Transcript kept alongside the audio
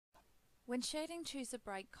When shading, choose a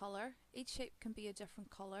bright colour. Each shape can be a different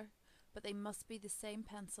colour, but they must be the same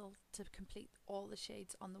pencil to complete all the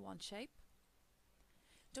shades on the one shape.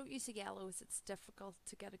 Don't use a yellow as it's difficult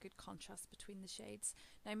to get a good contrast between the shades.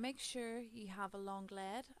 Now make sure you have a long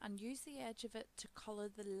lead and use the edge of it to colour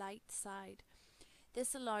the light side.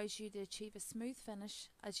 This allows you to achieve a smooth finish,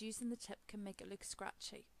 as using the tip can make it look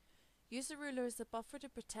scratchy. Use a ruler as a buffer to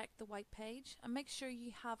protect the white page, and make sure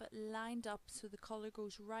you have it lined up so the colour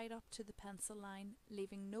goes right up to the pencil line,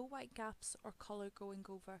 leaving no white gaps or colour going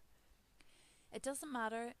over. It doesn't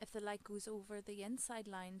matter if the light goes over the inside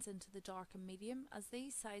lines into the dark and medium, as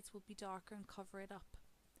these sides will be darker and cover it up.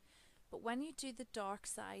 But when you do the dark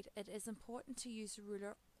side, it is important to use a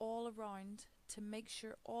ruler all around to make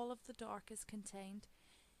sure all of the dark is contained.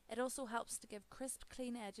 It also helps to give crisp,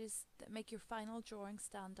 clean edges that make your final drawing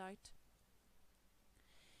stand out.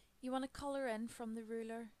 You want to colour in from the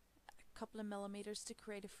ruler a couple of millimetres to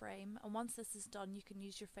create a frame, and once this is done you can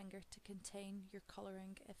use your finger to contain your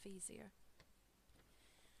colouring if easier.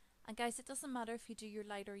 And guys, it doesn't matter if you do your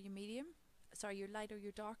light or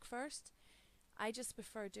your dark first. I just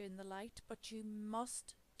prefer doing the light, but you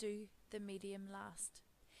must do the medium last.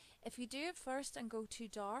 If you do it first and go too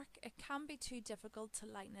dark, it can be too difficult to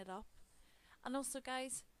lighten it up. And also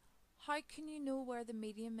guys, how can you know where the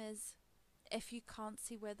medium is if you can't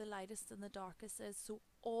see where the lightest and the darkest is? So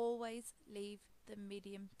always leave the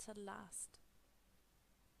medium to last.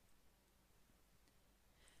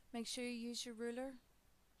 Make sure you use your ruler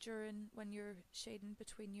when you're shading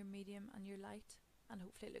between your medium and your light, and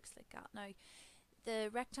hopefully it looks like that. Now the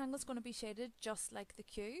rectangle is going to be shaded just like the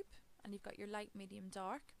cube, and you've got your light, medium,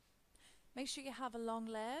 dark. Make sure you have a long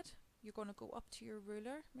lead. You're going to go up to your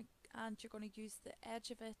ruler and you're going to use the edge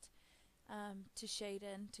of it to shade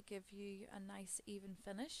in to give you a nice even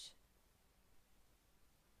finish.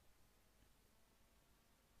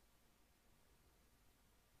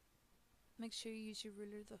 Make sure you use your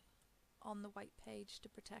ruler on the white page to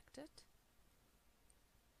protect it.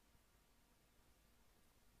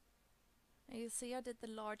 Now you'll see I did the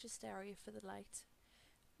largest area for the light.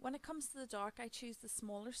 When it comes to the dark, I choose the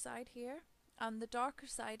smaller side here, and the darker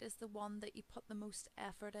side is the one that you put the most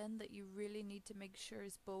effort in, that you really need to make sure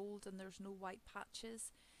is bold and there's no white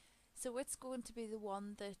patches. So it's going to be the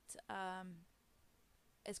one that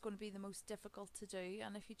is going to be the most difficult to do,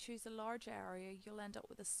 and if you choose a large area you'll end up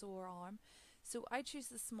with a sore arm. So I choose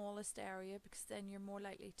the smallest area because then you're more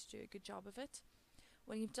likely to do a good job of it.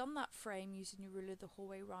 When you've done that frame using your ruler the whole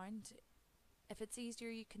way round, if it's easier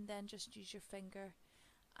you can then just use your finger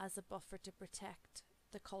as a buffer to protect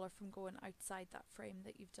the colour from going outside that frame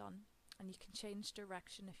that you've done, and you can change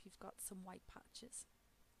direction if you've got some white patches.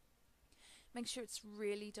 Make sure it's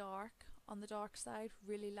really dark on the dark side,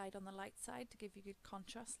 really light on the light side to give you good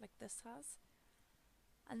contrast like this has.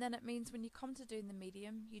 And then it means when you come to doing the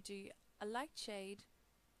medium, you do a light shade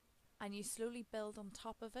and you slowly build on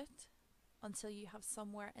top of it until you have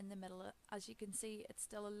somewhere in the middle. As you can see, it's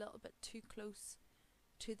still a little bit too close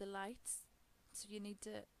to the lights, so you need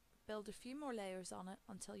to build a few more layers on it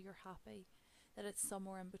until you're happy that it's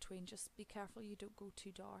somewhere in between. Just be careful you don't go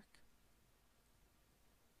too dark.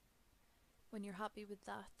 When you're happy with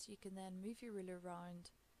that, you can then move your ruler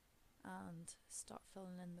around and start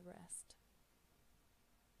filling in the rest.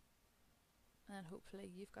 And hopefully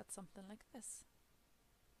you've got something like this.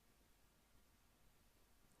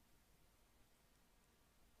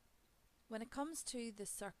 When it comes to the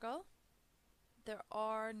circle, there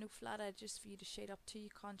are no flat edges for you to shade up to. You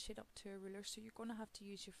can't shade up to a ruler, so you're going to have to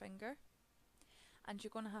use your finger, and you're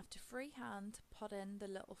going to have to freehand put in the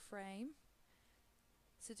little frame.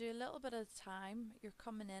 So do a little bit at a time. You're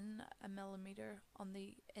coming in a millimetre on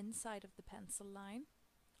the inside of the pencil line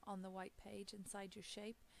on the white page inside your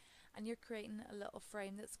shape, and you're creating a little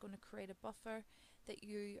frame that's going to create a buffer that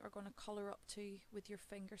you are going to colour up to with your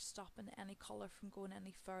finger, stopping any colour from going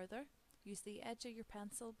any further. Use the edge of your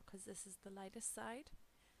pencil because this is the lightest side,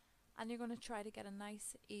 and you're going to try to get a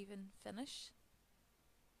nice even finish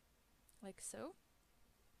like so.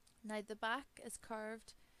 Now the back is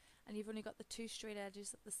curved and you've only got the two straight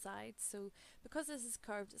edges at the side, so because this is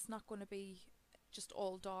curved it's not going to be just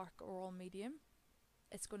all dark or all medium.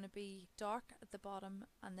 It's going to be dark at the bottom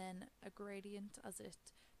and then a gradient as it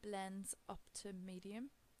blends up to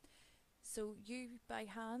medium. So you by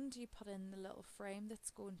hand you put in the little frame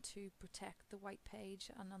that's going to protect the white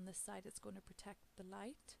page, and on this side it's going to protect the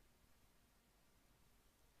light,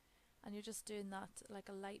 and you're just doing that like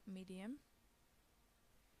a light medium.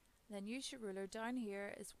 Then use your ruler. Down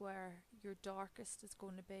here is where your darkest is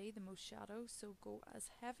going to be, the most shadow, so go as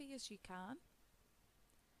heavy as you can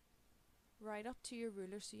right up to your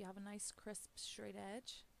ruler so you have a nice crisp straight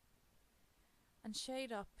edge. and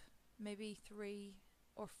shade up maybe 3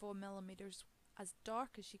 or 4 millimeters as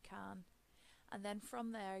dark as you can, and then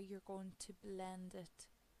from there you're going to blend it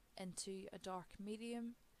into a dark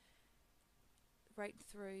medium right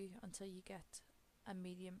through until you get a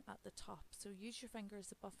medium at the top. So use your finger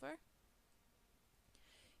as a buffer.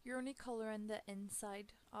 You're only colouring the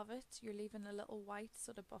inside of it, you're leaving a little white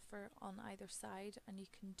sort of buffer on either side, and you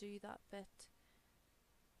can do that bit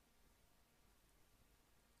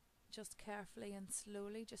just carefully and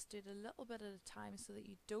slowly. Just do it a little bit at a time so that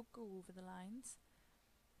you don't go over the lines.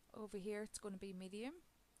 Over here it's going to be medium.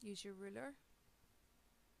 Use your ruler,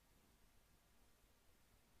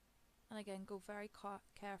 and again go very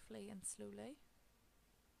carefully and slowly.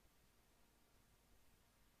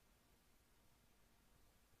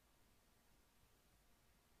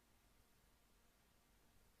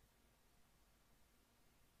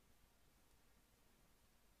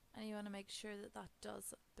 And you want to make sure that that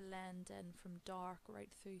does blend in from dark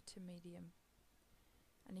right through to medium,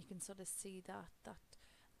 and you can sort of see that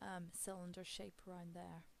cylinder shape around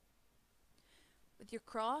there. With your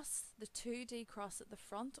cross, the 2D cross at the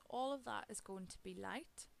front, all of that is going to be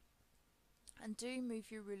light, and do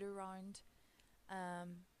move your ruler around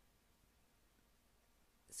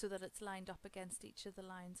so that it's lined up against each of the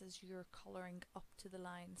lines as you're colouring up to the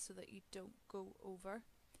line, so that you don't go over.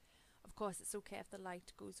 Of course it's okay if the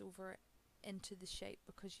light goes over into the shape,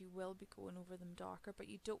 because you will be going over them darker, but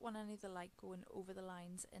you don't want any of the light going over the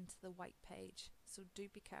lines into the white page, so do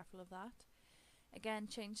be careful of that. Again,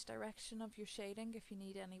 change direction of your shading if you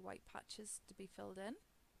need any white patches to be filled in.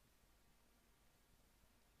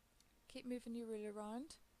 Keep moving your ruler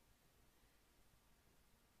around,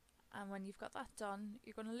 and when you've got that done,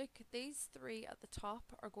 you're going to look at these 3 at the top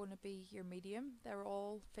are going to be your medium. They're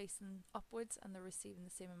all facing upwards and they're receiving the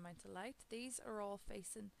same amount of light. These are all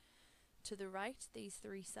facing to the right, these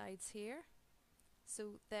 3 sides here,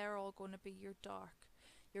 so they're all going to be your dark.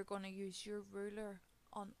 You're going to use your ruler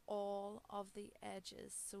on all of the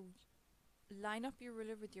edges, so line up your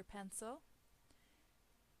ruler with your pencil,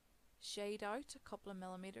 shade out a couple of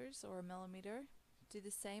millimeters or a millimeter, do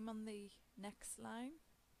the same on the next line,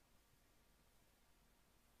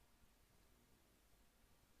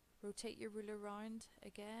 rotate your ruler around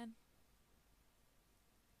again,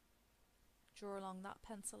 draw along that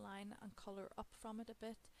pencil line and colour up from it a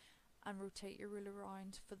bit, and rotate your ruler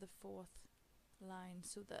around for the 4th line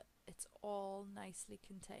so that it's all nicely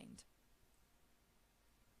contained.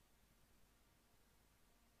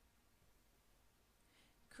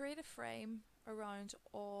 Create a frame around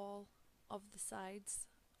all of the sides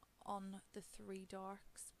on the 3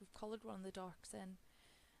 darks. We've coloured one of the darks in,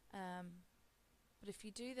 but if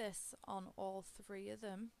you do this on all 3 of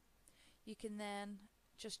them, you can then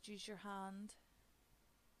just use your hand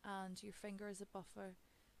and your finger as a buffer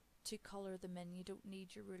to colour them in. You don't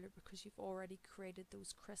need your ruler because you've already created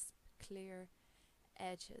those crisp, clear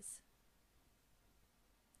edges.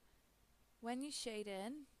 When you shade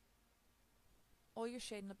in, all your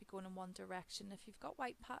shading will be going in one direction. If you've got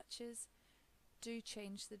white patches, do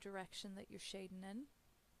change the direction that you're shading in,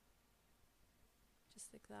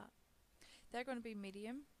 just like that. They're going to be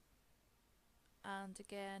medium, and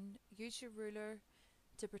again use your ruler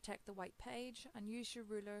to protect the white page, and use your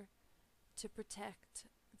ruler to protect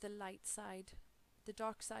the light side. The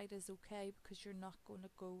dark side is okay because you're not going to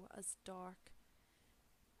go as dark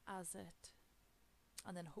as it.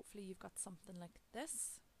 And then hopefully you've got something like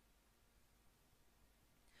this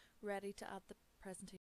ready to add the presentation.